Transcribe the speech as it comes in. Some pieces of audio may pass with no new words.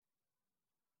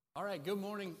All right, good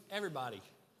morning, everybody.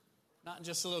 Not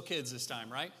just the little kids this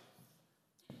time, right?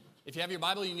 If you have your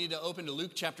Bible, you need to open to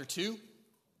Luke chapter 2.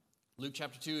 Luke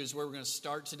chapter 2 is where we're going to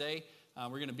start today.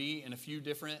 We're going to be in a few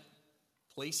different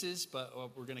places, but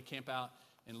we're going to camp out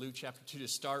in Luke chapter 2 to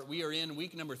start. We are in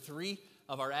week number 3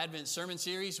 of our Advent sermon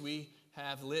series. We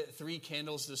have lit 3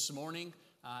 candles this morning.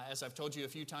 As I've told you a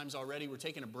few times already, we're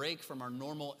taking a break from our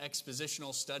normal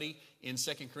expositional study in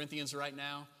 2 Corinthians right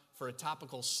now for a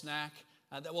topical snack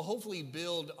that will hopefully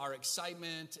build our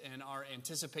excitement and our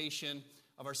anticipation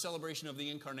of our celebration of the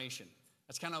Incarnation.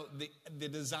 That's kind of the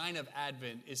design of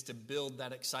Advent, is to build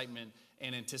that excitement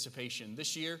and anticipation.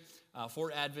 This year,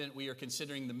 for Advent, we are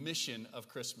considering the mission of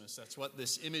Christmas. That's what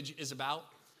this image is about,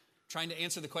 trying to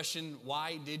answer the question,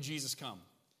 why did Jesus come?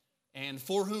 And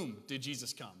for whom did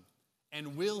Jesus come?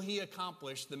 And will he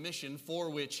accomplish the mission for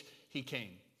which he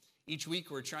came? Each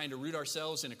week, we're trying to root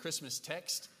ourselves in a Christmas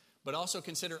text, but also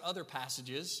consider other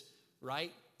passages,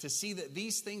 right, to see that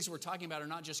these things we're talking about are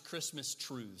not just Christmas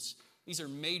truths. These are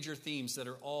major themes that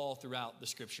are all throughout the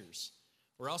Scriptures.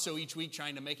 We're also each week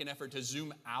trying to make an effort to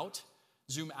zoom out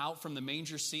from the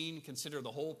manger scene, consider the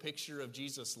whole picture of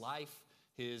Jesus' life,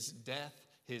 his death,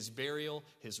 his burial,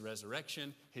 his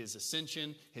resurrection, his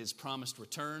ascension, his promised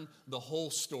return, the whole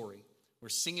story. We're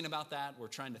singing about that. We're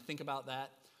trying to think about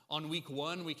that. On week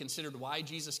 1, we considered why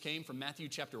Jesus came from Matthew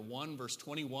chapter 1, verse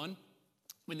 21,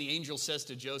 when the angel says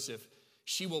to Joseph,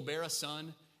 "She will bear a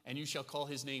son, and you shall call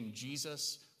his name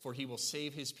Jesus, for he will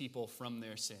save his people from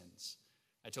their sins."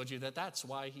 I told you that that's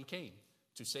why he came,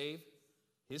 to save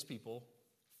his people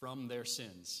from their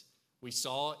sins. We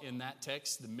saw in that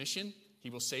text the mission. He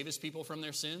will save his people from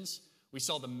their sins. We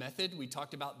saw the method. We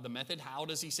talked about the method. How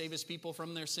does he save his people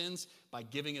from their sins? By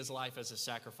giving his life as a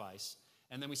sacrifice.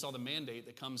 And then we saw the mandate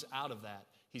that comes out of that.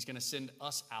 He's going to send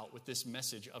us out with this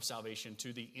message of salvation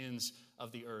to the ends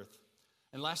of the earth.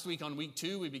 And last week on week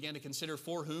 2, we began to consider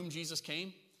for whom Jesus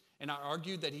came. And I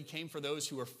argued that he came for those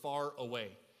who are far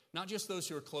away, not just those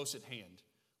who are close at hand.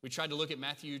 We tried to look at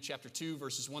Matthew chapter 2,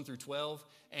 verses 1 through 12,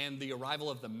 and the arrival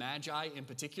of the Magi in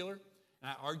particular. And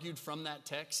I argued from that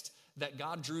text that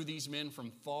God drew these men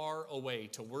from far away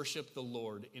to worship the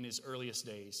Lord in his earliest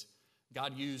days.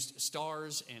 God used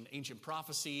stars and ancient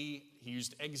prophecy. He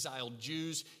used exiled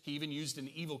Jews. He even used an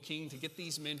evil king to get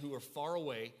these men who were far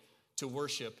away to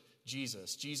worship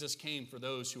Jesus. Jesus came for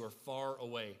those who are far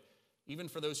away, even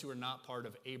for those who are not part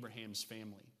of Abraham's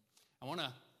family. I want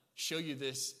to show you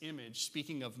this image.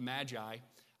 Speaking of Magi,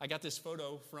 I got this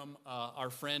photo from our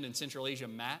friend in Central Asia,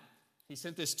 Matt. He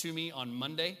sent this to me on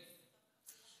Monday.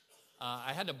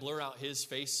 I had to blur out his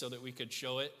face so that we could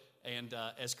show it. And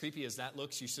as creepy as that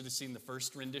looks, you should have seen the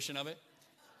first rendition of it.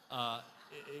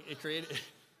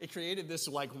 It created this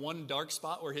like one dark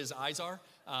spot where his eyes are.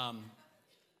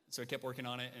 So I kept working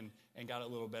on it and got it a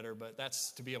little better. But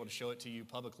that's to be able to show it to you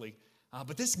publicly.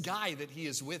 But this guy that he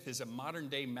is with is a modern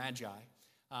day Magi.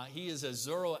 He is a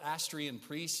Zoroastrian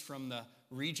priest from the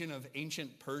region of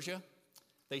ancient Persia.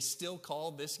 They still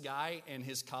call this guy and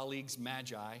his colleagues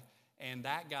Magi. And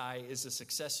that guy is the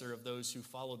successor of those who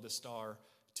followed the star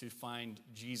to find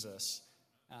Jesus.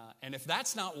 And if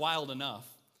that's not wild enough,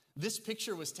 this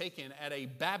picture was taken at a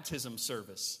baptism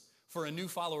service for a new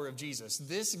follower of Jesus.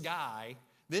 This guy,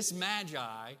 this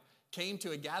Magi, came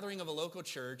to a gathering of a local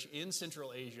church in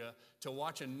Central Asia to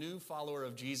watch a new follower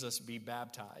of Jesus be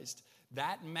baptized.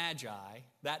 That Magi,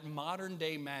 that modern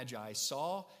day Magi,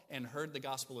 saw and heard the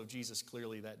gospel of Jesus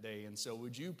clearly that day. And so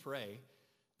would you pray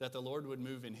that the Lord would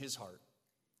move in his heart,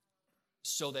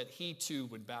 so that he too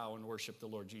would bow and worship the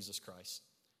Lord Jesus Christ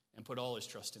and put all his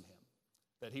trust in him,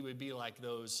 that he would be like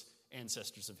those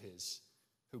ancestors of his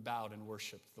who bowed and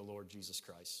worshiped the Lord Jesus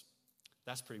Christ.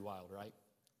 That's pretty wild, right?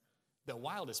 The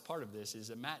wildest part of this is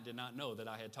that Matt did not know that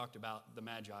I had talked about the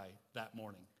Magi that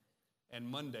morning. And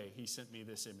Monday, he sent me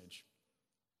this image.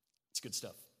 It's good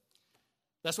stuff.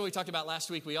 That's what we talked about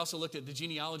last week. We also looked at the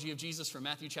genealogy of Jesus from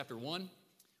Matthew chapter 1.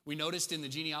 We noticed in the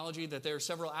genealogy that there are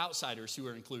several outsiders who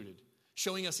are included,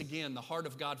 showing us again the heart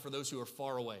of God for those who are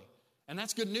far away. And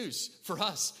that's good news for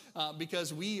us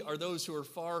because we are those who are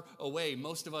far away.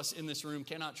 Most of us in this room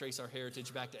cannot trace our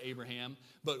heritage back to Abraham,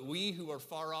 but we who are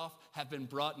far off have been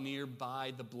brought near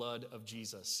by the blood of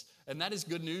Jesus. And that is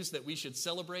good news that we should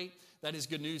celebrate. That is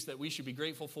good news that we should be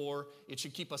grateful for. It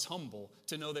should keep us humble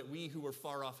to know that we who are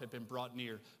far off have been brought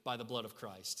near by the blood of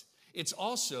Christ. It's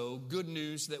also good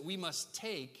news that we must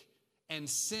take and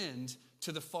send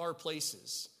to the far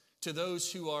places, to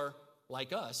those who are,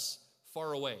 like us,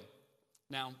 far away.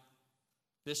 Now,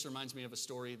 this reminds me of a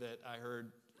story that I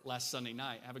heard last Sunday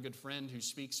night. I have a good friend who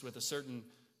speaks with a certain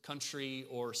country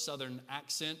or southern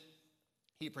accent.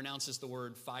 He pronounces the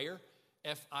word fire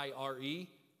F-I-R-E,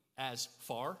 as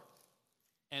far.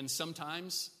 And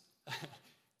sometimes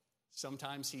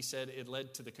he said it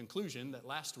led to the conclusion that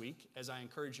last week, as I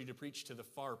encouraged you to preach to the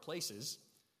far places,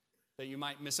 that you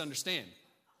might misunderstand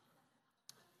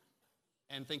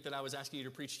and think that I was asking you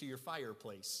to preach to your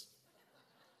fireplace.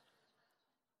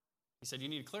 He said, you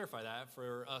need to clarify that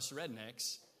for us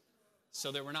rednecks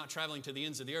so that we're not traveling to the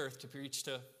ends of the earth to preach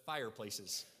to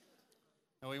fireplaces.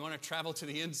 No, we want to travel to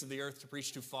the ends of the earth to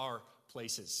preach to far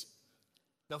places.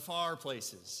 The far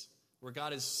places where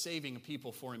God is saving a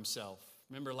people for himself.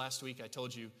 Remember last week I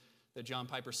told you that John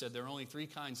Piper said there are only 3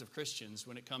 kinds of Christians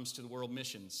when it comes to the world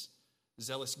missions: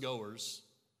 zealous goers,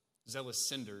 zealous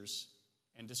senders,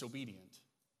 and disobedient.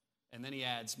 And then he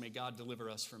adds, may God deliver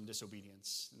us from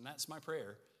disobedience. And that's my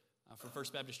prayer for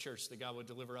First Baptist Church, that God would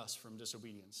deliver us from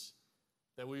disobedience,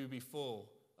 that we would be full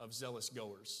of zealous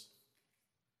goers,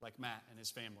 like Matt and his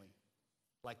family,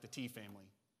 like the T family,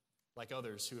 like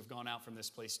others who have gone out from this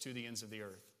place to the ends of the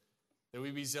earth, that we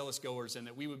would be zealous goers and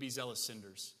that we would be zealous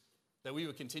senders, that we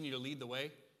would continue to lead the way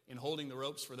in holding the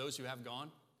ropes for those who have gone,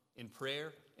 in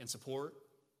prayer and support.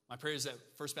 My prayer is that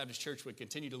First Baptist Church would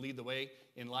continue to lead the way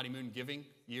in Lottie Moon giving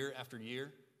year after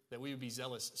year, that we would be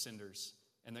zealous senders,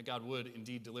 and that God would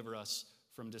indeed deliver us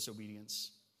from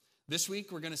disobedience. This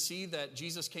week, we're going to see that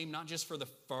Jesus came not just for the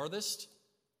farthest,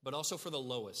 but also for the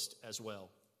lowest as well.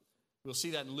 We'll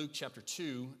see that in Luke chapter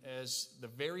 2 as the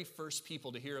very first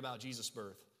people to hear about Jesus'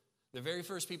 birth, the very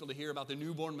first people to hear about the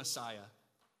newborn Messiah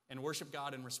and worship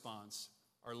God in response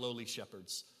are lowly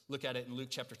shepherds. Look at it in Luke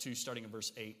chapter 2, starting in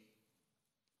verse 8.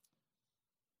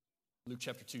 Luke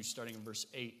chapter 2, starting in verse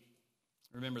 8.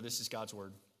 Remember, this is God's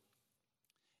word.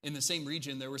 In the same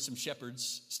region, there were some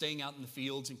shepherds staying out in the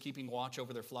fields and keeping watch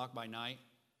over their flock by night.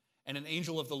 And an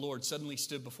angel of the Lord suddenly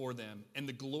stood before them, and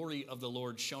the glory of the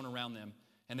Lord shone around them,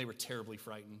 and they were terribly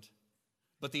frightened.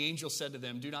 But the angel said to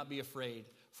them, do not be afraid,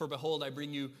 for behold, I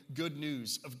bring you good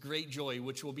news of great joy,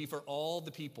 which will be for all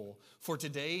the people. For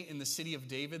today in the city of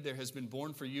David there has been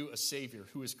born for you a Savior,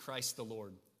 who is Christ the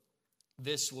Lord.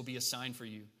 This will be a sign for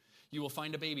you. You will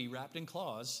find a baby wrapped in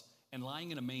cloths and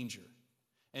lying in a manger.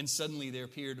 And suddenly there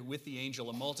appeared with the angel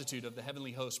a multitude of the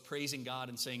heavenly host, praising God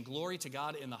and saying, glory to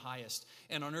God in the highest,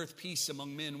 and on earth peace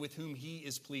among men with whom he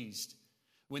is pleased.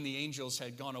 When the angels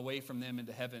had gone away from them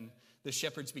into heaven, the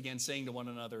shepherds began saying to one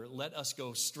another, let us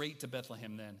go straight to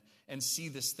Bethlehem then, and see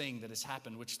this thing that has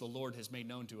happened, which the Lord has made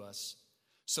known to us.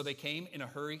 So they came in a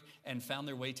hurry and found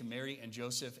their way to Mary and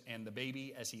Joseph and the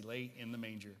baby as he lay in the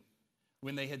manger.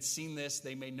 When they had seen this,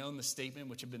 they made known the statement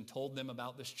which had been told them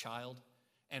about this child.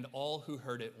 And all who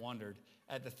heard it wondered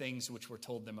at the things which were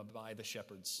told them by the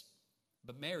shepherds.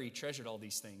 But Mary treasured all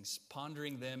these things,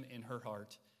 pondering them in her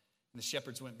heart. And the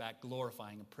shepherds went back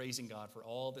glorifying and praising God for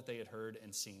all that they had heard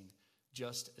and seen,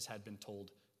 just as had been told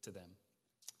to them.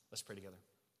 Let's pray together.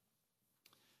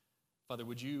 Father,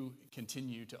 would you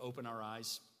continue to open our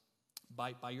eyes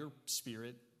by your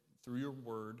Spirit, through your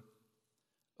word,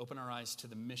 open our eyes to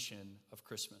the mission of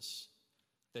Christmas,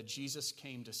 that Jesus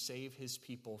came to save his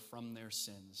people from their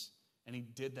sins. And he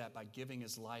did that by giving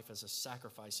his life as a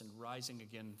sacrifice and rising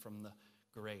again from the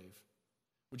grave.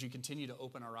 Would you continue to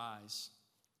open our eyes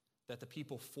that the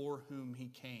people for whom he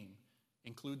came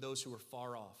include those who are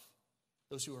far off,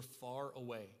 those who are far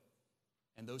away,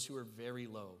 and those who are very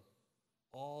low,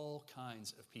 all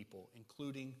kinds of people,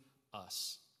 including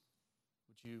us.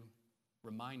 Would you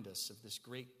remind us of this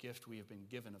great gift we have been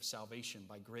given of salvation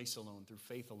by grace alone, through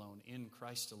faith alone, in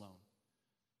Christ alone?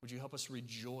 Would you help us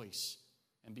rejoice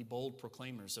and be bold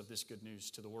proclaimers of this good news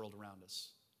to the world around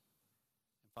us?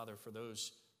 And Father, for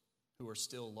those who are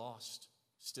still lost,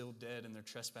 still dead in their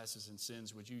trespasses and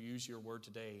sins, would you use your word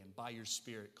today and by your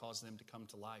Spirit cause them to come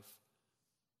to life?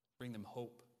 Bring them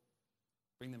hope.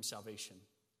 Bring them salvation,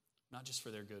 not just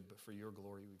for their good, but for your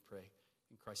glory, we pray.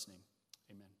 In Christ's name,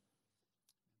 amen.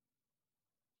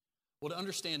 Well, to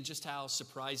understand just how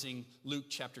surprising Luke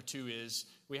chapter 2 is,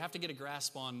 we have to get a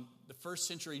grasp on the first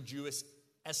century Jewish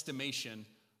estimation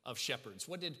of shepherds.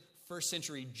 What did first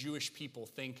century Jewish people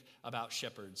think about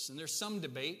shepherds? And there's some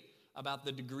debate about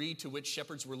the degree to which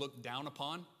shepherds were looked down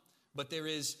upon, but there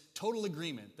is total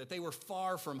agreement that they were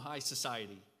far from high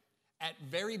society. At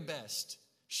very best,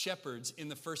 shepherds in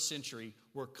the first century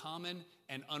were common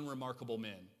and unremarkable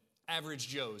men. Average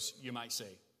Joes, you might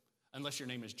say, unless your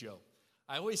name is Joe.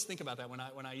 I always think about that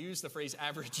when I use the phrase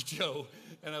average Joe,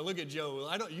 and I look at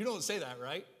Joe. You don't say that,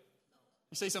 right?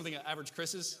 You say something average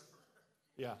Chris's?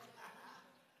 Yeah.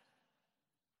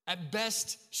 At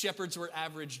best, shepherds were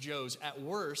average Joes. At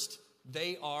worst,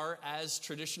 they are, as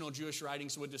traditional Jewish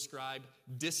writings would describe,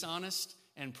 dishonest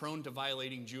and prone to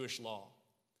violating Jewish law.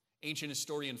 Ancient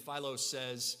historian Philo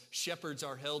says, shepherds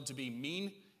are held to be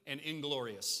mean and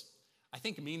inglorious. I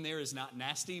think mean there is not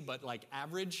nasty, but like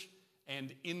average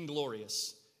and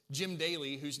inglorious. Jim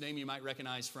Daly, whose name you might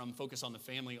recognize from Focus on the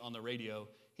Family on the radio,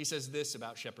 he says this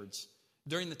about shepherds.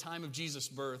 During the time of Jesus'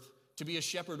 birth, to be a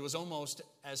shepherd was almost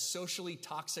as socially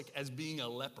toxic as being a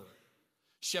leper.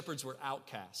 Shepherds were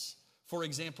outcasts. For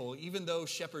example, even though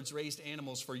shepherds raised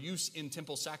animals for use in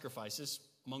temple sacrifices,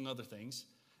 among other things,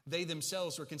 they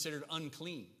themselves were considered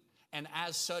unclean, and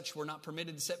as such were not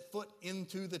permitted to set foot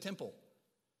into the temple.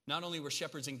 Not only were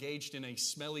shepherds engaged in a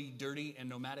smelly, dirty, and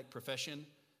nomadic profession,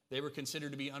 they were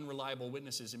considered to be unreliable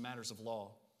witnesses in matters of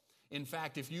law. In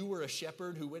fact, if you were a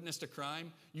shepherd who witnessed a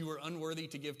crime, you were unworthy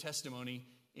to give testimony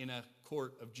in a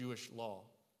court of Jewish law.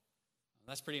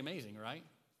 That's pretty amazing, right?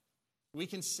 We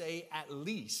can say at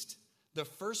least the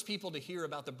first people to hear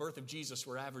about the birth of Jesus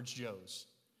were average Joes.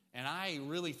 And I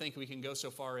really think we can go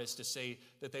so far as to say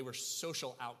that they were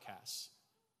social outcasts.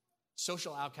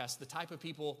 Social outcasts, the type of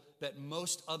people that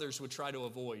most others would try to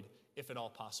avoid if at all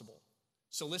possible.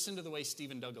 So listen to the way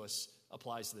Stephen Douglas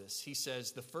applies this. He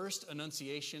says, the first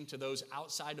annunciation to those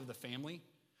outside of the family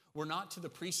were not to the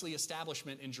priestly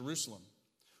establishment in Jerusalem,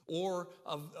 or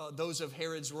of those of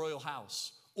Herod's royal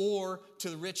house, or to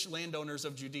the rich landowners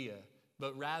of Judea,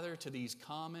 but rather to these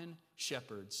common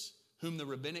shepherds whom the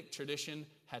rabbinic tradition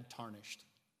had tarnished.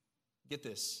 Get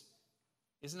this.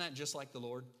 Isn't that just like the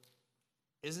Lord?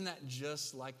 Isn't that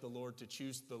just like the Lord to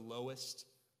choose the lowest,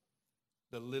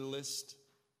 the littlest,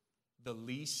 the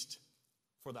least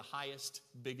for the highest,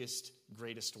 biggest,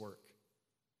 greatest work?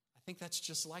 I think that's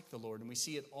just like the Lord, and we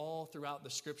see it all throughout the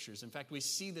scriptures. In fact, we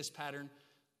see this pattern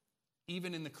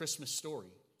even in the Christmas story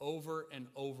over and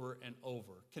over and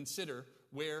over. Consider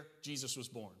where Jesus was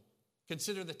born.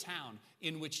 Consider the town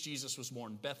in which Jesus was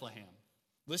born, Bethlehem.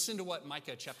 Listen to what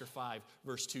Micah chapter 5,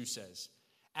 verse 2 says.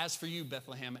 As for you,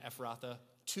 Bethlehem Ephrathah,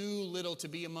 too little to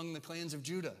be among the clans of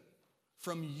Judah.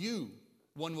 From you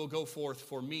one will go forth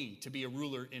for me to be a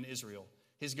ruler in Israel.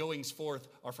 His goings forth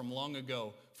are from long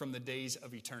ago, from the days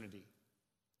of eternity.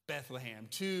 Bethlehem,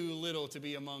 too little to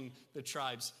be among the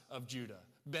tribes of Judah.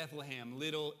 Bethlehem,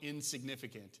 little,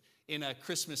 insignificant. In a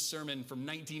Christmas sermon from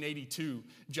 1982,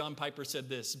 John Piper said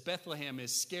this, Bethlehem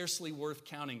is scarcely worth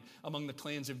counting among the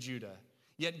clans of Judah.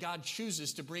 Yet God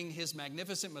chooses to bring his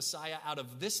magnificent Messiah out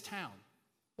of this town.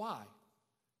 Why?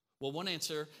 Well, one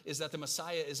answer is that the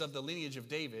Messiah is of the lineage of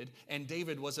David, and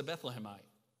David was a Bethlehemite.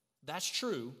 That's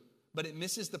true, but it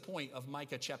misses the point of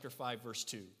Micah chapter 5, verse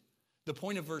 2. The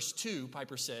point of verse 2,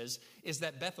 Piper says, is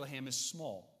that Bethlehem is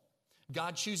small.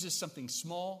 God chooses something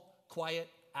small, quiet,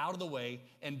 out of the way,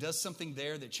 and does something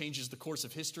there that changes the course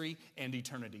of history and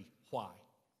eternity. Why?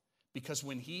 Because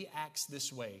when he acts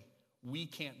this way, we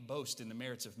can't boast in the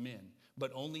merits of men,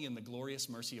 but only in the glorious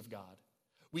mercy of God.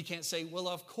 We can't say, well,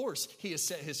 of course he has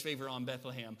set his favor on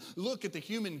Bethlehem. Look at the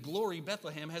human glory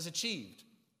Bethlehem has achieved.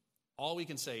 All we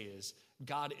can say is,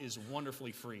 God is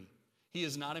wonderfully free. He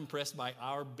is not impressed by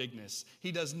our bigness.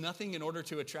 He does nothing in order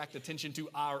to attract attention to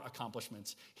our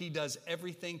accomplishments. He does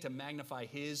everything to magnify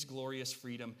his glorious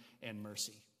freedom and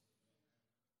mercy.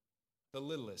 The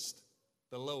littlest,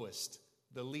 the lowest,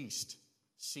 the least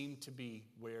seem to be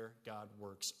where God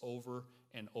works over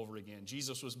and over again.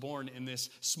 Jesus was born in this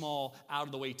small,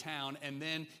 out-of-the-way town, and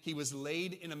then he was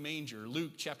laid in a manger.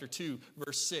 Luke chapter 2,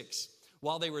 verse 6.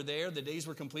 While they were there, the days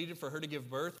were completed for her to give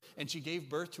birth, and she gave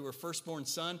birth to her firstborn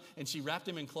son, and she wrapped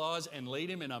him in cloths and laid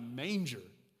him in a manger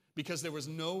because there was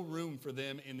no room for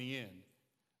them in the inn.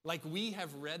 Like, we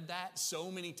have read that so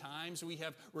many times, we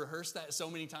have rehearsed that so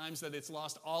many times that it's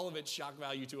lost all of its shock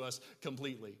value to us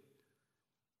completely.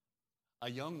 A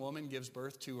young woman gives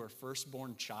birth to her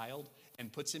firstborn child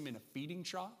and puts him in a feeding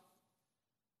trough?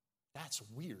 That's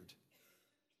weird.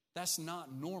 That's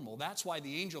not normal. That's why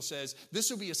the angel says, this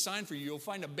will be a sign for you. You'll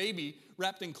find a baby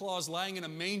wrapped in cloths lying in a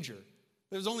manger.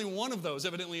 There's only one of those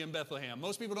evidently in Bethlehem.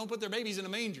 Most people don't put their babies in a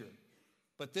manger.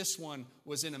 But this one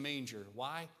was in a manger.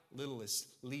 Why? Littlest,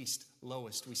 least,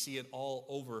 lowest. We see it all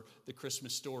over the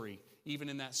Christmas story. Even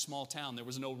in that small town, there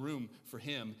was no room for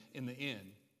him in the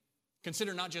inn.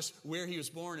 Consider not just where he was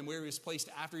born and where he was placed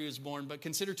after he was born, but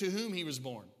consider to whom he was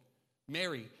born.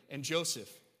 Mary and Joseph.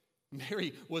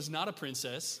 Mary was not a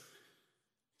princess.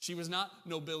 She was not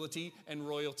nobility and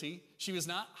royalty. She was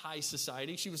not high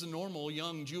society. She was a normal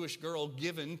young Jewish girl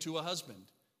given to a husband.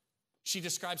 She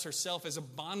describes herself as a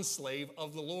bondslave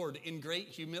of the Lord in great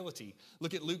humility.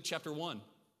 Look at Luke chapter 1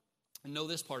 and know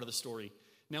this part of the story.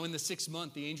 Now in the 6th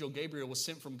month, the angel Gabriel was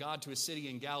sent from God to a city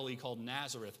in Galilee called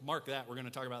Nazareth. Mark that. We're going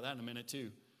to talk about that in a minute too.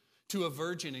 To a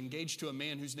virgin engaged to a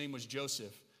man whose name was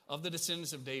Joseph, of the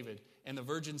descendants of David, and the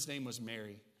virgin's name was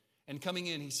Mary. And coming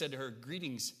in, he said to her,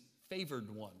 "Greetings,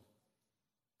 favored one.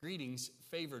 Greetings,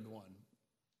 favored one.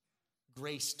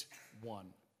 Graced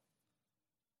one.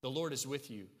 The Lord is with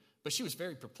you." But she was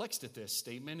very perplexed at this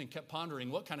statement and kept pondering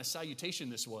what kind of salutation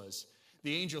this was.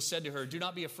 The angel said to her, "Do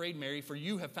not be afraid, Mary, for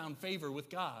you have found favor with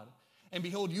God. And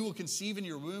behold, you will conceive in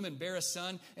your womb and bear a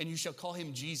son, and you shall call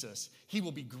him Jesus. He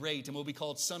will be great and will be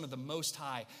called Son of the Most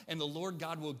High. And the Lord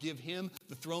God will give him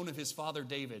the throne of his father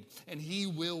David. And he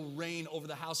will reign over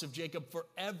the house of Jacob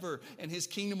forever, and his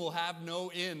kingdom will have no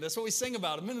end." That's what we sang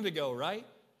about a minute ago, right?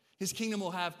 His kingdom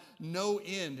will have no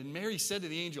end. And Mary said to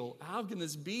the angel, "How can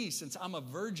this be, since I'm a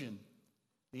virgin?"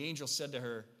 The angel said to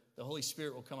her, "The Holy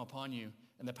Spirit will come upon you,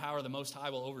 and the power of the Most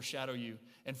High will overshadow you.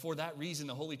 And for that reason,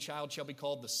 the Holy Child shall be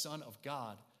called the Son of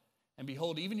God. And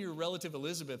behold, even your relative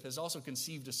Elizabeth has also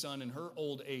conceived a son in her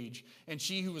old age. And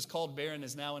she who was called barren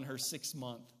is now in her 6th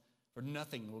month. For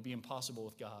nothing will be impossible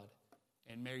with God."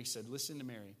 And Mary said, "Listen to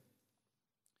Mary.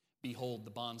 Behold,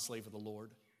 the bondslave of the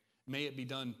Lord. May it be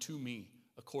done to me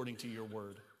according to your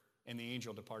word." And the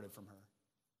angel departed from her.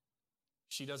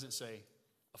 She doesn't say,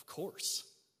 "Of course.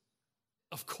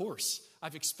 Of course.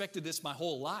 I've expected this my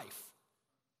whole life.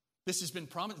 This has been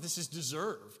promised. This is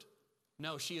deserved."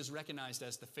 No, she is recognized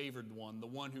as the favored one, the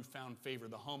one who found favor,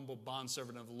 the humble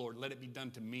bondservant of the Lord. "Let it be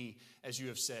done to me, as you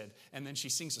have said." And then she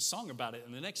sings a song about it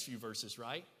in the next few verses,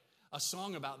 right? A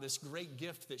song about this great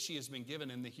gift that she has been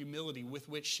given and the humility with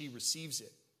which she receives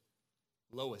it.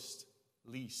 Lowest,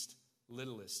 least,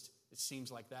 littlest. It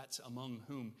seems like that's among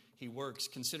whom he works.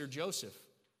 Consider Joseph.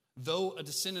 Though a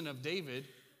descendant of David,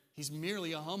 he's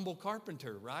merely a humble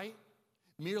carpenter, right?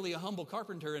 Merely a humble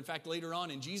carpenter. In fact, later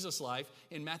on in Jesus' life,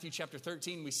 in Matthew chapter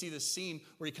 13, we see this scene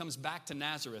where he comes back to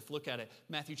Nazareth. Look at it.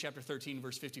 Matthew chapter 13,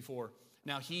 verse 54.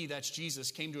 "Now he," that's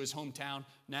Jesus, "came to his hometown,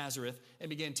 Nazareth, and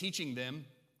began teaching them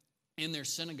in their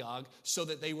synagogue, so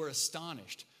that they were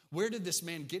astonished. Where did this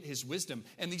man get his wisdom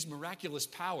and these miraculous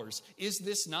powers? Is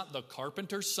this not the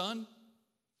carpenter's son?"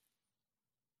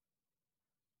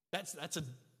 That's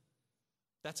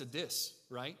a diss,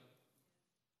 right?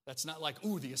 That's not like,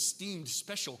 "Ooh, the esteemed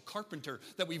special carpenter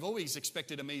that we've always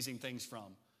expected amazing things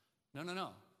from."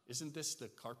 No. Isn't this the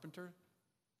carpenter?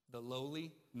 The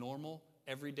lowly, normal,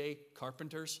 everyday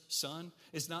carpenter's son?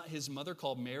 Is not his mother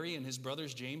called Mary and his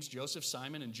brothers James, Joseph,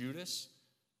 Simon, and Judas?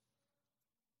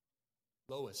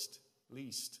 Lowest,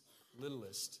 least,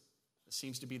 littlest. It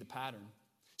seems to be the pattern.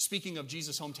 Speaking of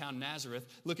Jesus' hometown,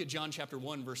 Nazareth, look at John chapter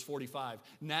 1, verse 45.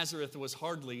 Nazareth was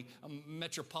hardly a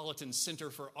metropolitan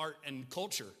center for art and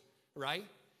culture, right?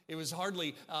 It was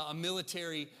hardly a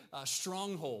military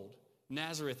stronghold.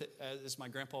 Nazareth, as my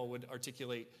grandpa would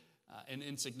articulate, an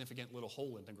insignificant little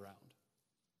hole in the ground.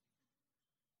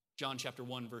 John chapter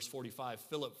 1, verse 45,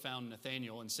 Philip found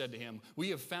Nathanael and said to him, "We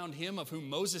have found him of whom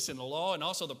Moses in the law and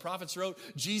also the prophets wrote,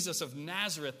 Jesus of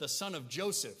Nazareth, the son of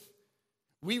Joseph."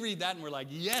 We read that and we're like,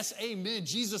 yes, amen,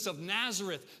 Jesus of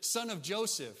Nazareth, son of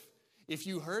Joseph. If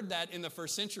you heard that in the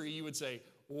first century, you would say,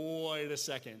 wait a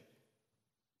second.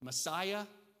 Messiah,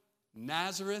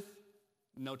 Nazareth,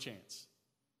 no chance.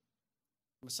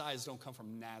 Messiahs don't come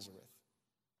from Nazareth.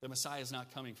 The Messiah is not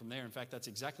coming from there. In fact, that's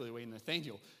exactly the way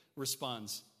Nathanael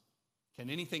responds. "Can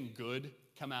anything good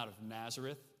come out of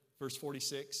Nazareth?" Verse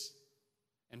 46.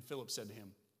 And Philip said to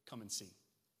him, "Come and see."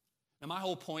 Now, my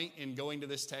whole point in going to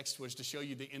this text was to show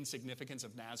you the insignificance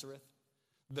of Nazareth,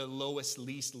 the lowest,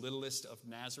 least, littlest of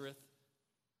Nazareth.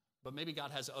 But maybe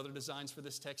God has other designs for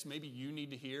this text. Maybe you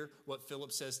need to hear what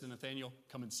Philip says to Nathanael,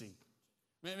 "Come and see."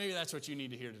 Maybe that's what you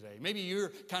need to hear today. Maybe you're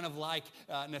kind of like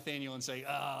Nathanael and say,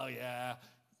 "Oh, yeah,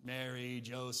 Mary,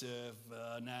 Joseph,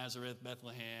 Nazareth,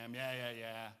 Bethlehem,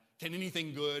 yeah. Can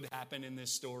anything good happen in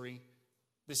this story?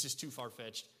 This is too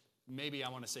far-fetched." Maybe I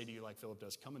want to say to you like Philip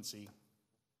does, come and see.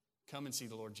 Come and see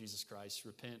the Lord Jesus Christ.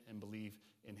 Repent and believe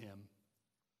in him.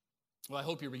 Well, I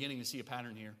hope you're beginning to see a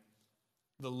pattern here.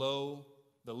 The low,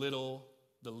 the little,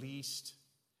 the least.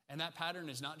 And that pattern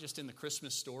is not just in the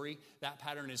Christmas story. That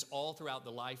pattern is all throughout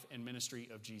the life and ministry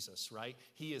of Jesus, right?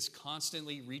 He is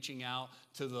constantly reaching out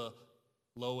to the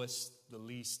lowest, the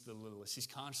least, the littlest. He's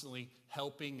constantly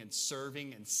helping and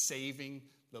serving and saving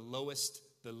the lowest,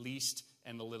 the least,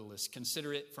 and the littlest.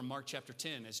 Consider it from Mark chapter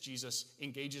 10 as Jesus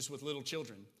engages with little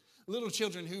children. Little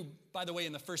children who, by the way,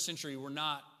 in the first century were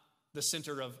not the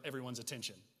center of everyone's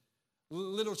attention.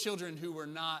 Little children who were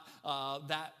not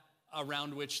that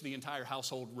around which the entire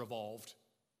household revolved.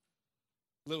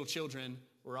 Little children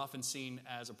were often seen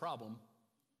as a problem,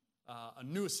 a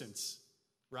nuisance,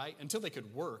 right? Until they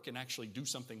could work and actually do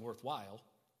something worthwhile,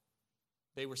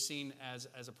 they were seen as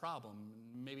a problem,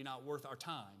 maybe not worth our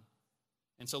time.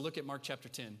 And so look at Mark chapter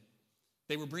 10.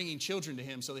 They were bringing children to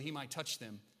him so that he might touch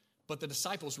them. but the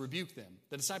disciples rebuke them.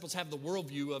 The disciples have the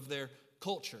worldview of their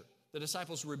culture. The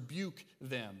disciples rebuke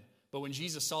them. But when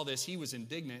Jesus saw this, he was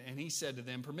indignant, and he said to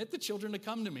them, "Permit the children to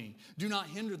come to me. Do not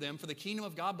hinder them, for the kingdom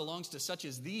of God belongs to such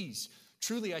as these.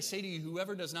 Truly I say to you,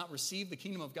 whoever does not receive the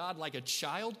kingdom of God like a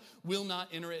child will not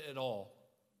enter it at all."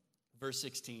 Verse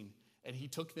 16, and he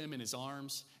took them in his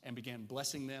arms and began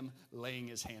blessing them, laying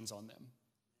his hands on them.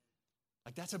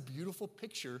 Like, that's a beautiful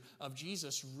picture of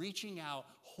Jesus reaching out,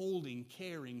 holding,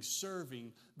 caring,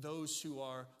 serving those who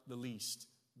are the least,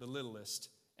 the littlest,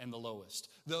 and the lowest.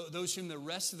 Those whom the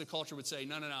rest of the culture would say,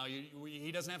 no,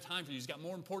 he doesn't have time for you. He's got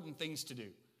more important things to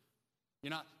do.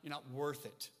 You're not worth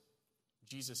it.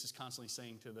 Jesus is constantly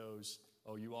saying to those,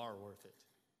 oh, you are worth it.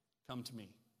 Come to me.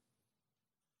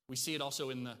 We see it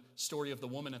also in the story of the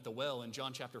woman at the well in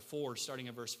John chapter 4, starting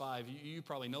at verse 5. You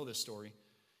probably know this story.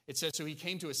 It says, so he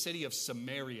came to a city of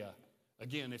Samaria.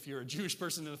 Again, if you're a Jewish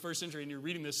person in the first century and you're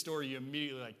reading this story, you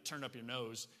immediately turn up your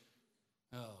nose.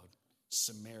 Oh,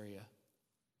 Samaria.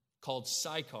 Called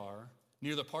Sychar,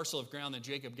 near the parcel of ground that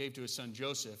Jacob gave to his son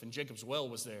Joseph, and Jacob's well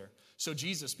was there. So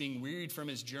Jesus, being wearied from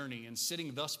his journey and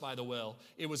sitting thus by the well,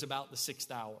 it was about the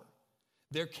 6th hour.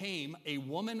 There came a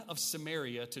woman of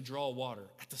Samaria to draw water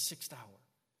at the 6th hour.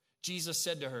 Jesus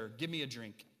said to her, "Give me a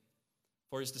drink,"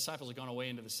 for his disciples had gone away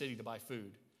into the city to buy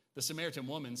food. The Samaritan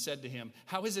woman said to him,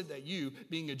 "How is it that you,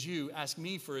 being a Jew, ask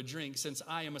me for a drink, since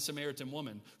I am a Samaritan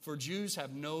woman? For Jews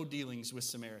have no dealings with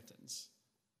Samaritans."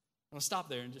 I'm going to stop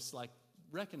there and just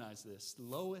recognize this.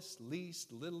 Lowest, least,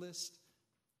 littlest.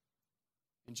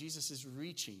 And Jesus is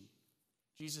reaching.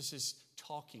 Jesus is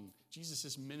talking. Jesus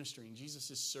is ministering.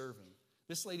 Jesus is serving.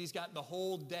 This lady's got the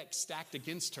whole deck stacked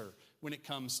against her when it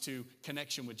comes to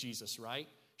connection with Jesus, right?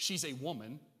 She's a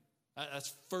woman.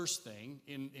 That's first thing.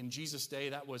 In Jesus'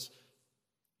 day,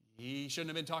 he shouldn't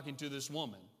have been talking to this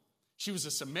woman. She was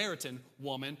a Samaritan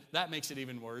woman. That makes it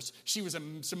even worse. She was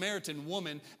a Samaritan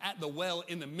woman at the well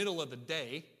in the middle of the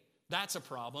day. That's a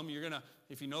problem.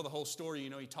 If you know the whole story,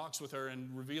 he talks with her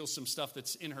and reveals some stuff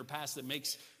that's in her past that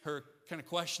makes her kind of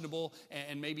questionable,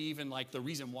 and maybe even the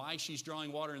reason why she's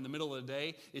drawing water in the middle of the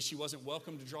day is she wasn't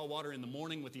welcome to draw water in the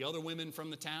morning with the other women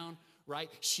from the town.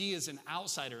 Right? She is an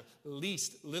outsider,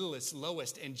 least, littlest,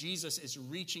 lowest, and Jesus is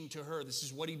reaching to her. This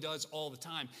is what he does all the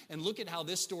time. And look at how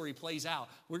this story plays out.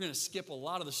 We're going to skip a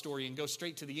lot of the story and go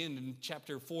straight to the end in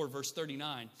chapter 4, verse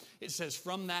 39. It says,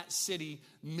 from that city,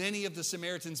 many of the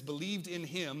Samaritans believed in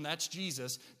him, that's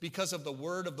Jesus, because of the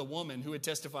word of the woman who had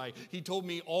testified, "He told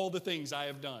me all the things I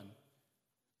have done."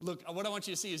 Look, what I want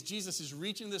you to see is Jesus is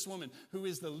reaching this woman who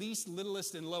is the least,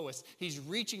 littlest, and lowest. He's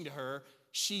reaching to her.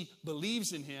 She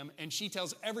believes in him, and she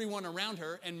tells everyone around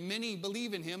her, and many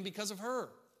believe in him because of her.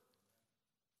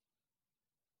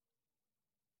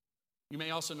 You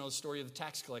may also know the story of the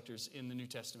tax collectors in the New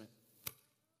Testament.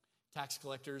 Tax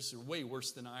collectors are way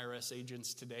worse than IRS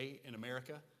agents today in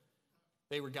America.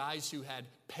 They were guys who had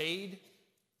paid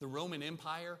the Roman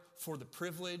Empire for the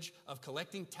privilege of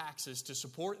collecting taxes to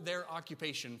support their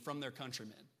occupation from their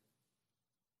countrymen.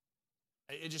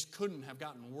 It just couldn't have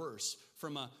gotten worse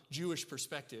from a Jewish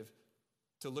perspective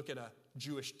to look at a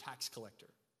Jewish tax collector,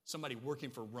 somebody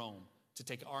working for Rome to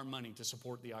take our money to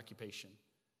support the occupation.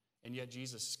 And yet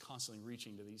Jesus is constantly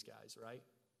reaching to these guys, right?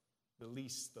 The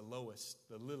least, the lowest,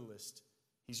 the littlest.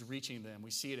 He's reaching them.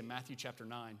 We see it in Matthew chapter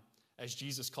 9 as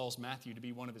Jesus calls Matthew to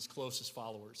be one of his closest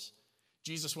followers.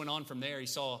 Jesus went on from there. He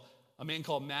saw a man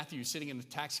called Matthew sitting in the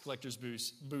tax collector's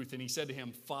booth, and he said to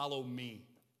him, "Follow me."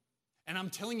 And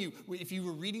I'm telling you, if you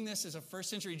were reading this as a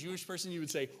first century Jewish person, you would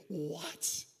say,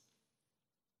 what?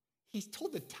 He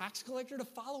told the tax collector to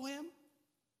follow him?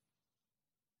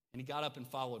 And he got up and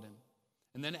followed him.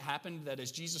 And then it happened that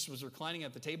as Jesus was reclining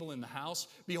at the table in the house,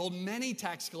 behold, many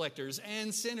tax collectors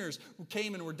and sinners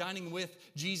came and were dining with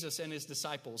Jesus and his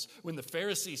disciples. When the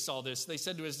Pharisees saw this, they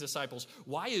said to his disciples,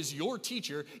 "Why is your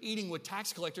teacher eating with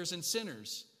tax collectors and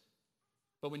sinners?"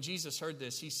 But when Jesus heard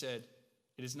this, he said,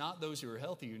 "It is not those who are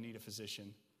healthy who need a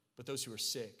physician, but those who are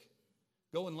sick.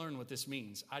 Go and learn what this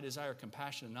means. I desire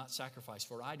compassion and not sacrifice,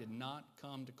 for I did not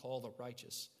come to call the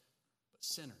righteous, but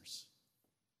sinners."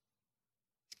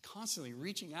 He's constantly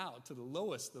reaching out to the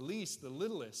lowest, the least, the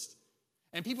littlest.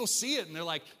 And people see it and they're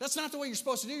like, that's not the way you're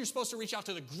supposed to do. You're supposed to reach out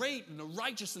to the great and the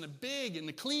righteous and the big and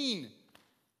the clean.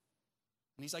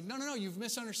 And he's like, no, you've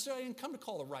misunderstood. I didn't come to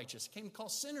call the righteous. I came to call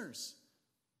sinners.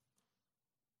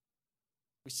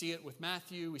 We see it with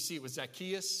Matthew. We see it with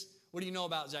Zacchaeus. What do you know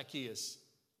about Zacchaeus?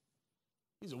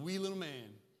 He's a wee little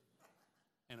man.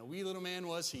 And a wee little man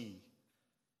was he.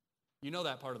 You know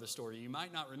that part of the story. You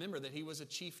might not remember that he was a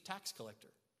chief tax collector.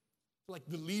 Like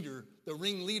the leader, the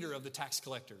ringleader of the tax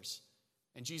collectors.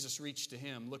 And Jesus reached to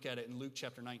him. Look at it in Luke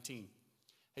chapter 19.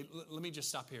 Hey, let me just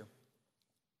stop here.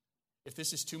 If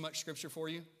this is too much scripture for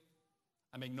you,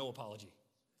 I make no apology.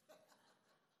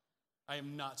 I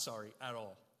am not sorry at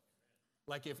all.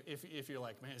 Like if you're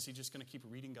like, man, is he just going to keep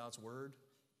reading God's word?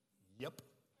 Yep.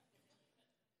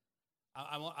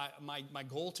 My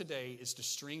goal today is to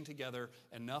string together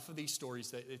enough of these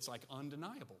stories that it's like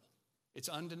undeniable. It's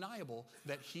undeniable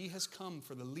that he has come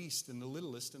for the least and the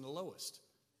littlest and the lowest.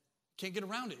 Can't get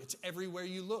around it. It's everywhere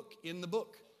you look in the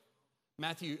book.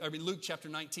 Luke chapter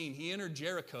 19, he entered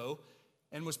Jericho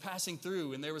and was passing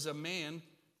through, and there was a man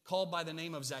called by the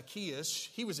name of Zacchaeus.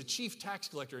 He was a chief tax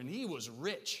collector, and he was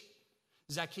rich.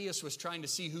 Zacchaeus was trying to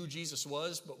see who Jesus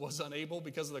was, but was unable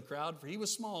because of the crowd, for he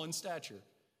was small in stature.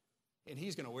 And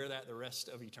he's going to wear that the rest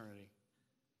of eternity.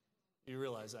 You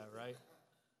realize that, right?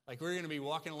 Like we're going to be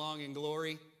walking along in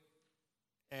glory,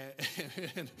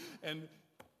 and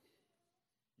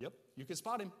yep, you can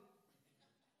spot him.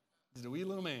 He's a wee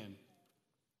little man.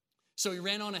 So he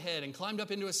ran on ahead and climbed up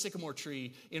into a sycamore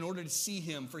tree in order to see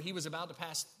him, for he was about to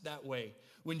pass that way.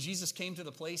 When Jesus came to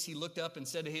the place, he looked up and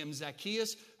said to him,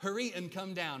 Zacchaeus, hurry and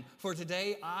come down, for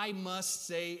today I must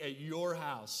stay at your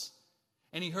house.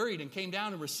 And he hurried and came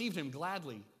down and received him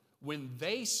gladly. When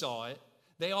they saw it,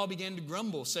 they all began to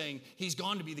grumble, saying, he's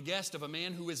gone to be the guest of a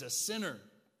man who is a sinner.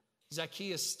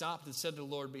 Zacchaeus stopped and said to the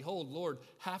Lord, behold, Lord,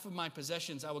 half of my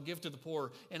possessions I will give to the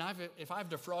poor, and if I've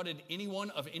defrauded anyone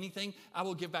of anything, I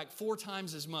will give back 4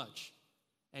 times as much.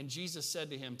 And Jesus said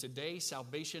to him, today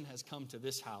salvation has come to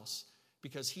this house,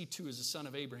 because he too is a son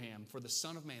of Abraham. For the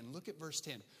Son of Man, look at verse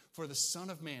 10, for the Son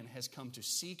of Man has come to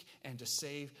seek and to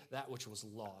save that which was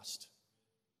lost.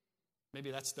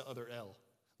 Maybe that's the other L.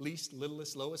 Least,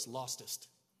 littlest, lowest, lostest.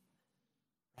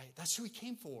 Right? That's who he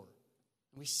came for.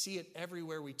 We see it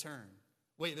everywhere we turn.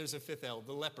 Wait, there's a 5th L,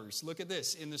 the lepers. Look at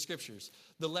this in the scriptures.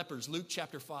 The lepers, Luke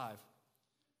chapter 5.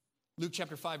 Luke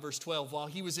chapter 5, verse 12. While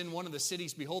he was in one of the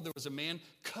cities, behold, there was a man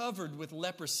covered with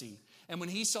leprosy. And when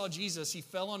he saw Jesus, he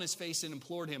fell on his face and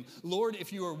implored him, Lord,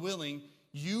 if you are willing,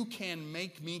 you can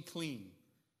make me clean.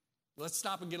 Let's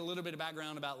stop and get a little bit of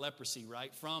background about leprosy,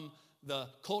 right? From the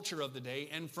culture of the day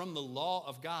and from the law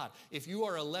of God. If you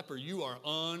are a leper, you are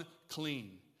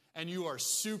unclean. And you are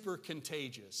super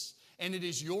contagious. And it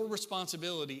is your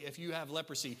responsibility, if you have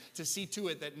leprosy, to see to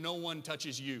it that no one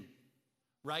touches you.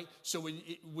 Right? So when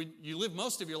you live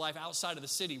most of your life outside of the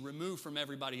city, removed from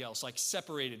everybody else, like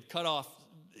separated, cut off,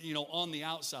 on the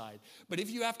outside. But if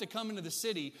you have to come into the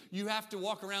city, you have to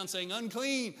walk around saying,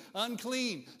 unclean,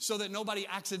 unclean, so that nobody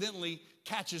accidentally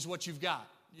catches what you've got.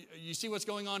 You see what's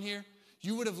going on here?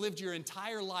 You would have lived your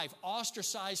entire life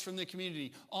ostracized from the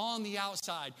community, on the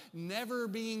outside, never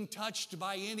being touched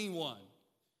by anyone.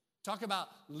 Talk about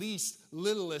least,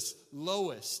 littlest,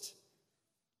 lowest.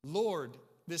 Lord,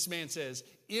 this man says,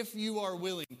 if you are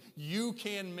willing, you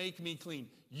can make me clean.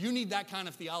 You need that kind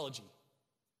of theology.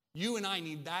 You and I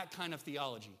need that kind of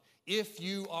theology. If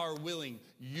you are willing,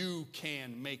 you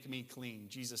can make me clean,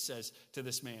 Jesus says to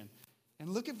this man. And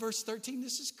look at verse 13.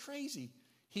 This is crazy.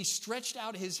 He stretched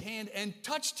out his hand and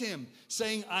touched him,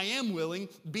 saying, I am willing,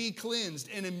 be cleansed.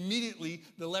 And immediately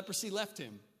the leprosy left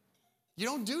him. You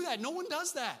don't do that. No one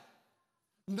does that.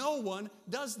 No one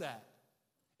does that.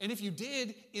 And if you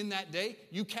did in that day,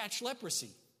 you catch leprosy.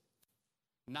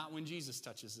 Not when Jesus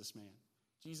touches this man.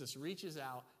 Jesus reaches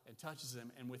out and touches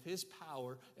him, and with his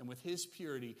power and with his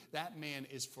purity, that man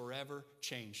is forever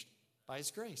changed by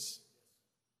his grace.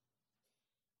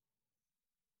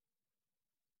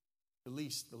 The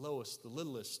least, the lowest, the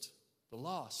littlest, the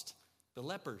lost, the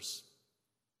lepers.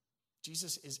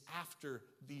 Jesus is after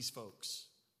these folks.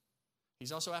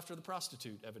 He's also after the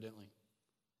prostitute, evidently.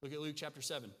 Look at Luke chapter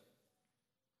 7.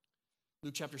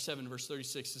 Luke chapter 7, verse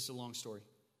 36. This is a long story.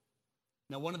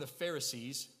 Now, one of the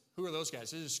Pharisees, who are those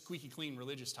guys? This is squeaky clean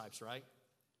religious types, right?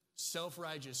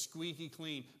 Self-righteous, squeaky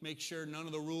clean. Make sure none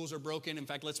of the rules are broken. In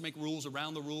fact, let's make rules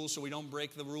around the rules so we don't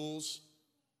break the rules.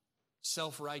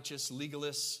 Self-righteous,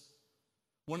 legalists.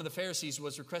 One of the Pharisees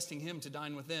was requesting him to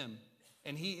dine with them,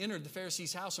 and he entered the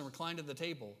Pharisee's house and reclined at the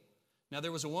table. Now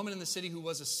there was a woman in the city who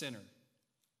was a sinner,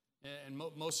 and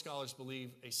most scholars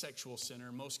believe a sexual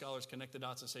sinner. Most scholars connect the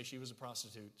dots and say she was a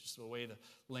prostitute, just the way the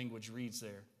language reads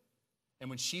there. And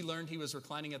when she learned he was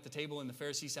reclining at the table in the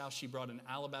Pharisee's house, she brought an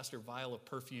alabaster vial of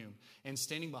perfume, and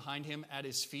standing behind him at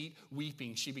his feet,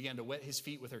 weeping, she began to wet his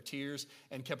feet with her tears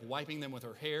and kept wiping them with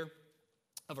her hair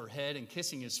of her head and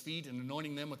kissing his feet and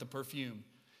anointing them with the perfume.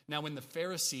 Now, when the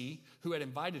Pharisee who had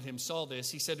invited him saw this,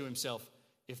 he said to himself,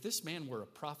 if this man were a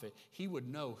prophet, he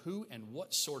would know who and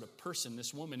what sort of person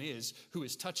this woman is who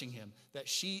is touching him, that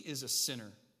she is a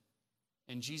sinner.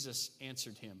 And Jesus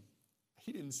answered him.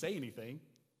 He didn't say anything.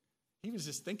 He was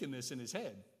just thinking this in his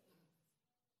head.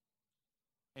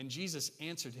 And Jesus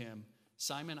answered him,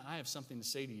 Simon, I have something to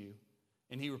say to you.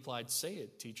 And he replied, say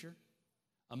it, teacher.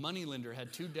 A moneylender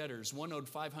had 2 debtors. One owed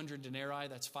 500 denarii,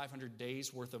 that's 500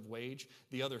 days worth of wage,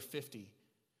 the other 50.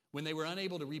 When they were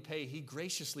unable to repay, he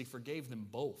graciously forgave them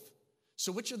both.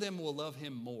 So which of them will love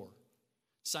him more?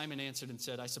 Simon answered and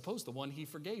said, I suppose the one he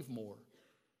forgave more.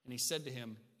 And he said to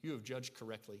him, you have judged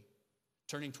correctly.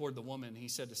 Turning toward the woman, he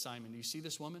said to Simon, do you see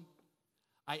this woman?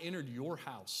 I entered your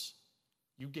house.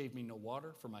 You gave me no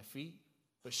water for my feet,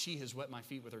 but she has wet my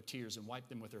feet with her tears and wiped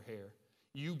them with her hair.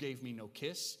 You gave me no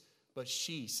kiss, but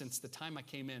she, since the time I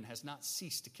came in, has not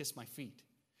ceased to kiss my feet.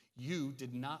 You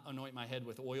did not anoint my head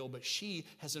with oil, but she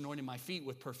has anointed my feet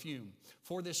with perfume.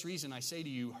 For this reason I say to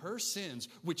you, her sins,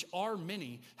 which are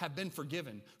many, have been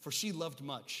forgiven, for she loved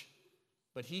much.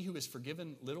 But he who is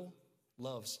forgiven little,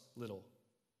 loves little.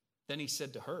 Then he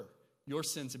said to her, your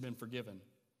sins have been forgiven.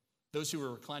 Those who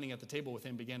were reclining at the table with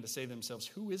him began to say to themselves,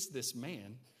 who is this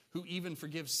man who even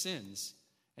forgives sins?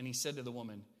 And he said to the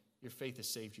woman, your faith has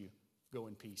saved you. Go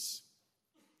in peace.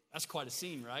 That's quite a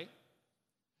scene, right?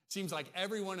 Seems like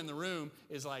everyone in the room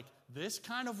is like, this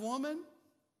kind of woman?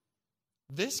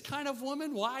 This kind of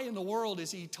woman? Why in the world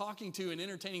is he talking to and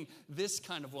entertaining this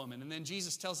kind of woman? And then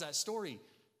Jesus tells that story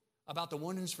about the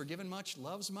one who's forgiven much,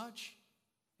 loves much.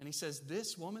 And he says,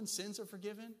 this woman's sins are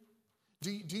forgiven?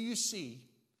 Do you see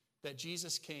that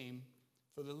Jesus came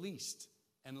for the least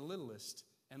and the littlest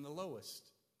and the lowest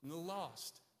and the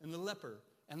lost and the leper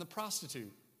and the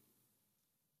prostitute?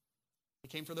 He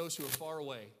came for those who are far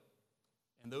away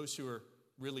and those who are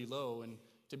really low. And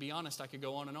to be honest, I could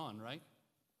go on and on, right?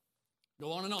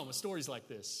 Go on and on with stories like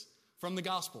this from the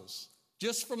Gospels.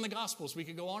 Just from the Gospels, we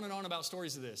could go on and on about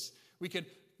stories of this. We could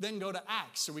then go to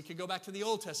Acts, or we could go back to the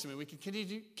Old Testament. We could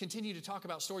continue to talk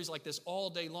about stories like this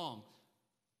all day long.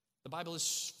 The Bible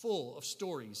is full of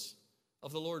stories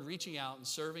of the Lord reaching out and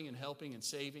serving and helping and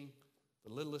saving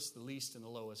the littlest, the least, and the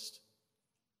lowest.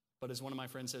 But as one of my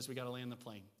friends says, we got to land the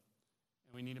plane.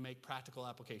 And we need to make practical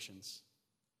applications.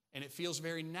 And it feels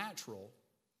very natural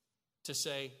to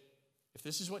say, if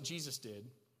this is what Jesus did,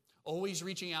 always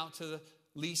reaching out to the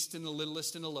least and the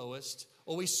littlest and the lowest,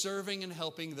 always serving and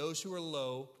helping those who are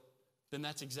low, then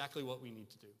that's exactly what we need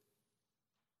to do.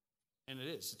 And it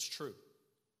is. It's true.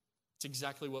 It's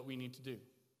exactly what we need to do.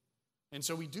 And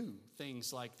so we do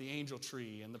things like the Angel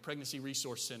Tree and the Pregnancy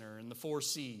Resource Center and the 4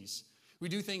 C's. We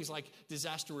do things like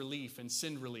disaster relief and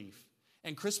sin relief.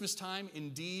 And Christmas time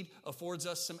indeed affords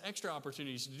us some extra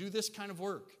opportunities to do this kind of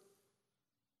work.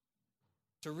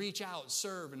 To reach out,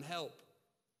 serve, and help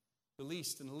the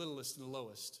least and the littlest and the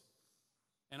lowest.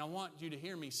 And I want you to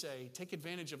hear me say, take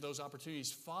advantage of those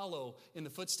opportunities. Follow in the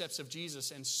footsteps of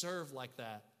Jesus and serve like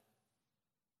that.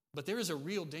 But there is a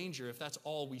real danger if that's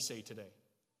all we say today.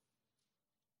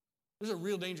 There's a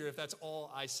real danger if that's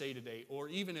all I say today, or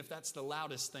even if that's the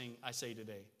loudest thing I say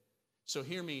today. So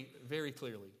hear me very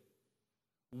clearly.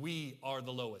 We are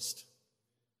the lowest.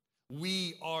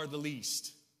 We are the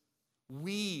least.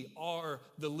 We are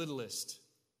the littlest.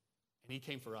 And he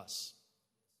came for us.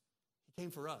 He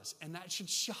came for us. And that should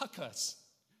shock us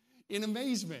in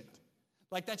amazement.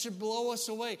 Like that should blow us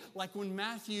away. Like when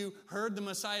Matthew heard the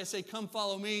Messiah say, come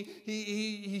follow me,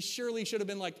 he surely should have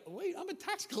been like, wait, I'm a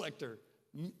tax collector.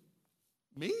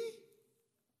 Me?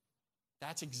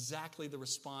 That's exactly the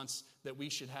response that we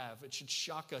should have. It should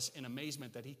shock us in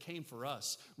amazement that he came for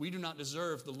us. We do not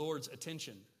deserve the Lord's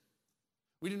attention.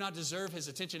 We do not deserve his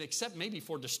attention except maybe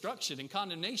for destruction and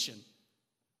condemnation.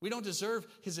 We don't deserve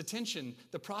his attention.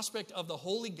 The prospect of the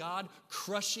holy God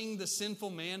crushing the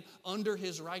sinful man under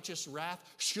his righteous wrath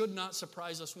should not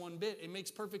surprise us one bit. It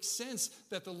makes perfect sense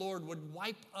that the Lord would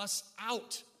wipe us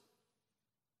out.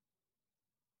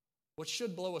 What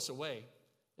should blow us away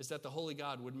is that the holy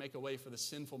God would make a way for the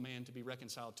sinful man to be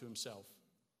reconciled to himself.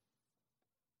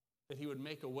 That he would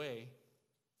make a way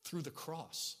through the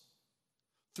cross,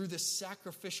 through the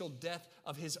sacrificial death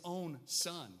of his own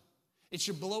son. It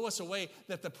should blow us away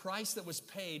that the price that was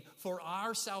paid for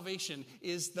our salvation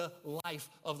is the life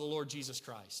of the Lord Jesus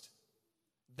Christ.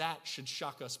 That should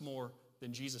shock us more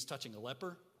than Jesus touching a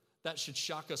leper. That should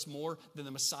shock us more than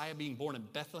the Messiah being born in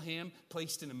Bethlehem,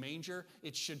 placed in a manger.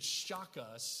 It should shock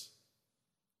us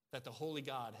that the holy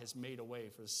God has made a way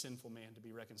for the sinful man to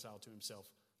be reconciled to himself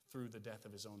through the death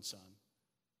of his own son.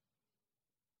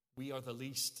 We are the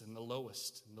least and the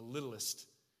lowest and the littlest,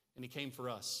 and he came for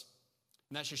us.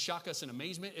 And that should shock us in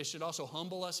amazement. It should also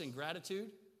humble us in gratitude.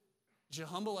 It should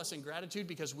humble us in gratitude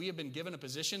because we have been given a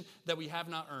position that we have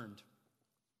not earned.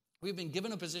 We've been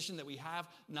given a position that we have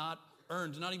not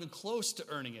earned, not even close to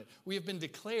earning it. We have been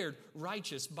declared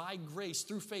righteous by grace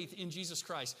through faith in Jesus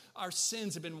Christ. Our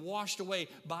sins have been washed away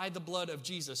by the blood of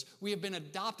Jesus. We have been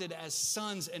adopted as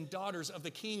sons and daughters of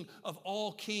the King of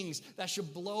all kings. That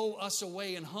should blow us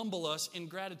away and humble us in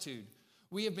gratitude.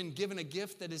 We have been given a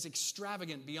gift that is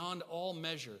extravagant beyond all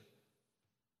measure.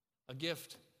 A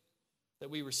gift that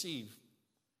we receive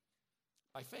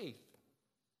by faith.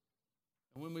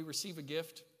 And when we receive a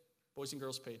gift, boys and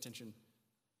girls, pay attention.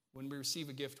 When we receive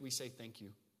a gift, we say thank you.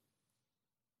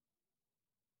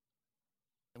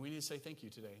 And we need to say thank you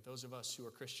today. Those of us who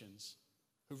are Christians,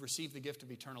 who've received the gift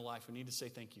of eternal life, we need to say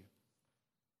thank you.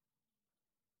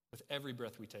 With every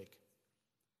breath we take,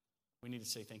 we need to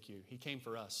say thank you. He came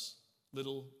for us,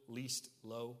 little, least,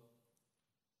 low.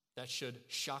 That should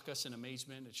shock us in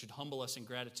amazement. It should humble us in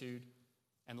gratitude.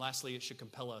 And lastly, it should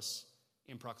compel us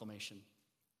in proclamation.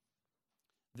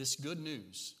 This good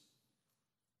news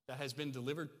that has been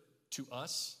delivered to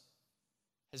us,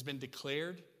 has been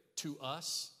declared to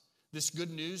us, this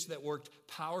good news that worked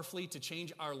powerfully to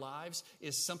change our lives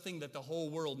is something that the whole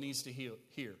world needs to hear.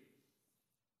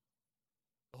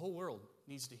 The whole world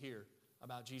needs to hear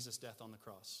about Jesus' death on the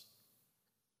cross.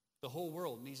 The whole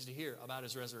world needs to hear about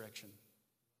his resurrection.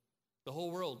 The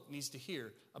whole world needs to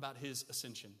hear about his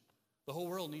ascension. The whole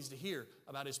world needs to hear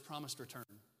about his promised return.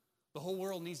 The whole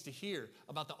world needs to hear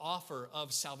about the offer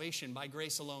of salvation by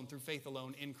grace alone, through faith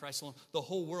alone, in Christ alone. The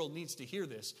whole world needs to hear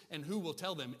this. And who will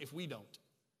tell them if we don't?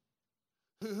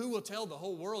 Who will tell the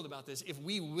whole world about this if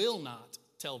we will not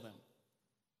tell them?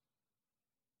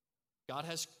 God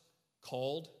has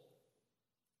called,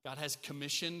 God has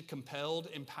commissioned, compelled,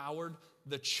 empowered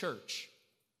the church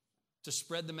to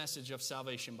spread the message of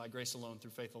salvation by grace alone,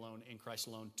 through faith alone, in Christ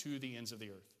alone, to the ends of the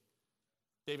earth.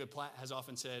 David Platt has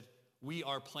often said, we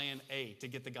are plan A to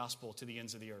get the gospel to the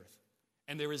ends of the earth.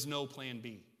 And there is no plan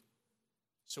B.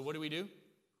 So what do?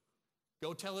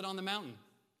 Go tell it on the mountain.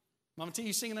 Mama T,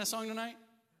 you singing that song tonight?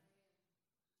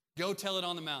 Go tell it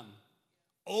on the mountain.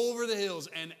 Over the hills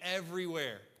and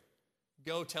everywhere.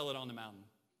 Go tell it on the mountain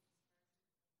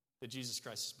that Jesus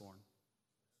Christ is born.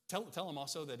 Tell him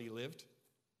also that he lived.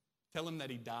 Tell him that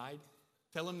he died.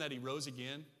 Tell him that he rose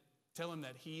again. Tell him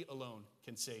that he alone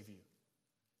can save you.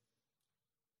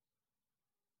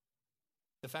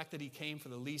 The fact that he came for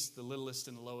the least, the littlest,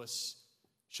 and the lowest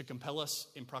should compel us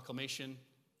in proclamation,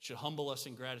 should humble us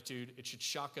in gratitude, it should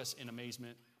shock us in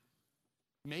amazement.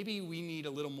 Maybe we need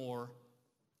a little more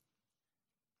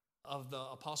of the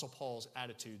Apostle Paul's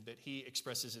attitude that he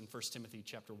expresses in 1 Timothy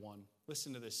chapter 1.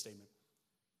 Listen to this statement.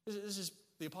 This is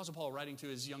the Apostle Paul writing to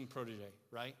his young protege,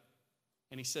 right?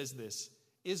 And he says this,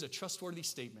 is a trustworthy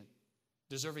statement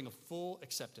deserving of full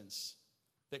acceptance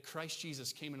that Christ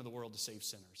Jesus came into the world to save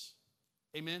sinners.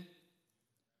 Amen?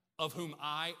 Of whom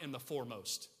I am the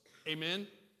foremost. Amen?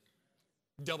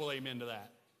 Double amen to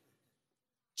that.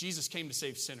 Jesus came to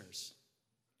save sinners,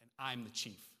 and I'm the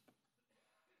chief.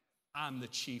 I'm the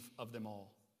chief of them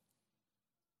all.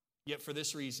 Yet for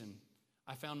this reason,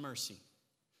 I found mercy,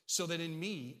 so that in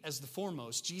me, as the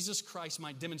foremost, Jesus Christ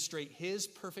might demonstrate his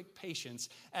perfect patience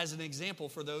as an example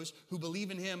for those who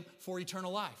believe in him for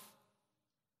eternal life.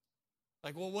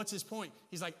 Like, well, what's his point?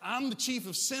 He's like, I'm the chief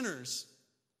of sinners.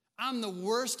 I'm the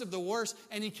worst of the worst,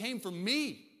 and he came for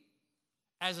me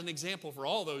as an example for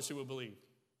all those who will believe.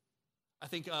 I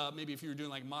think maybe if you were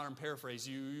doing like modern paraphrase,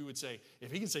 you would say,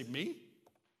 if he can save me,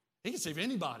 he can save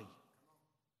anybody.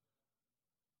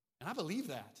 And I believe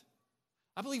that.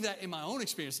 I believe that in my own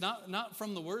experience, not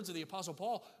from the words of the Apostle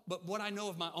Paul, but what I know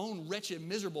of my own wretched,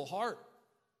 miserable heart.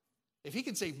 If he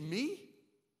can save me,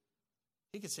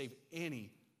 he can save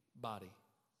anybody.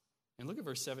 And look at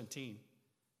verse 17.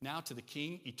 Now to the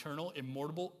King, eternal,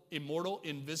 immortal,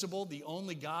 invisible, the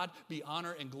only God, be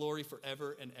honor and glory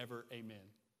forever and ever. Amen.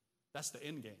 That's the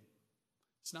end game.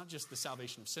 It's not just the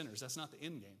salvation of sinners. That's not the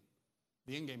end game.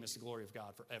 The end game is the glory of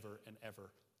God forever and ever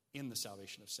in the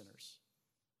salvation of sinners.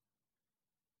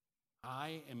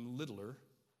 I am littler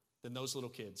than those little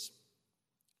kids,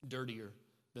 dirtier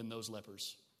than those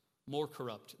lepers, more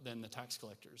corrupt than the tax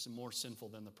collectors, and more sinful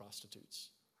than the prostitutes.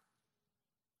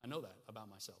 I know that about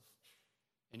myself.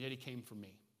 And yet he came for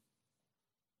me,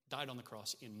 died on the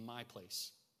cross in my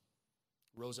place,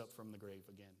 rose up from the grave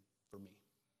again for me.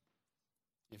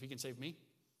 If he can save me,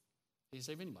 he can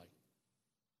save anybody,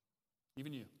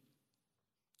 even you.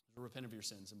 So repent of your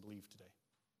sins and believe today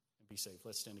and be saved.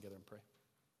 Let's stand together and pray.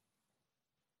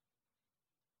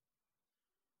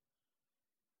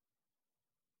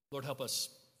 Lord, help us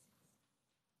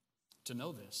to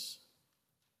know this.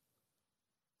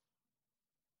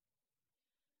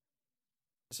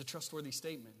 It's a trustworthy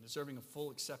statement, deserving of full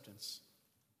acceptance,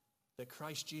 that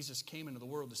Christ Jesus came into the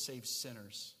world to save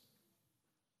sinners.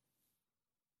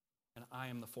 And I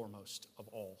am the foremost of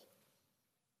all.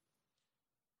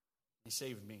 He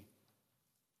saved me.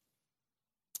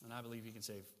 And I believe he can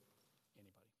save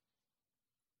anybody.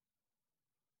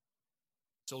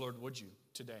 So, Lord, would you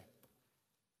today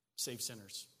save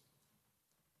sinners?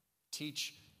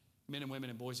 Teach men and women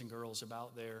and boys and girls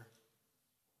about their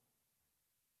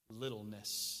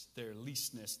littleness, their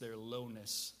leastness, their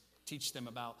lowness. Teach them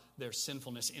about their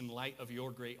sinfulness in light of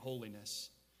your great holiness.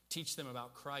 Teach them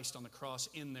about Christ on the cross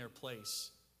in their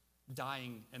place,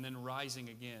 dying and then rising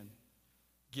again.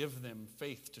 Give them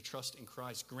faith to trust in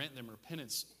Christ. Grant them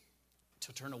repentance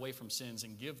to turn away from sins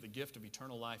and give the gift of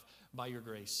eternal life by your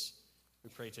grace. We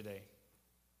pray today.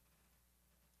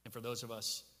 And for those of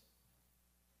us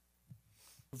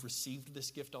who've received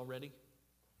this gift already,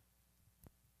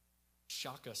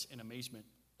 shock us in amazement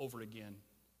over again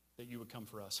that you would come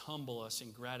for us. Humble us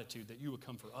in gratitude that you would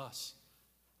come for us.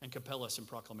 And compel us in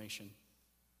proclamation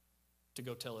to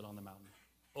go tell it on the mountain,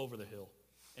 over the hill,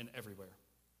 and everywhere.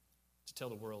 To tell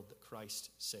the world that Christ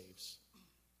saves.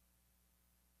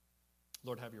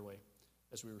 Lord, have your way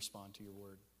as we respond to your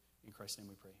word. In Christ's name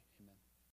we pray. Amen.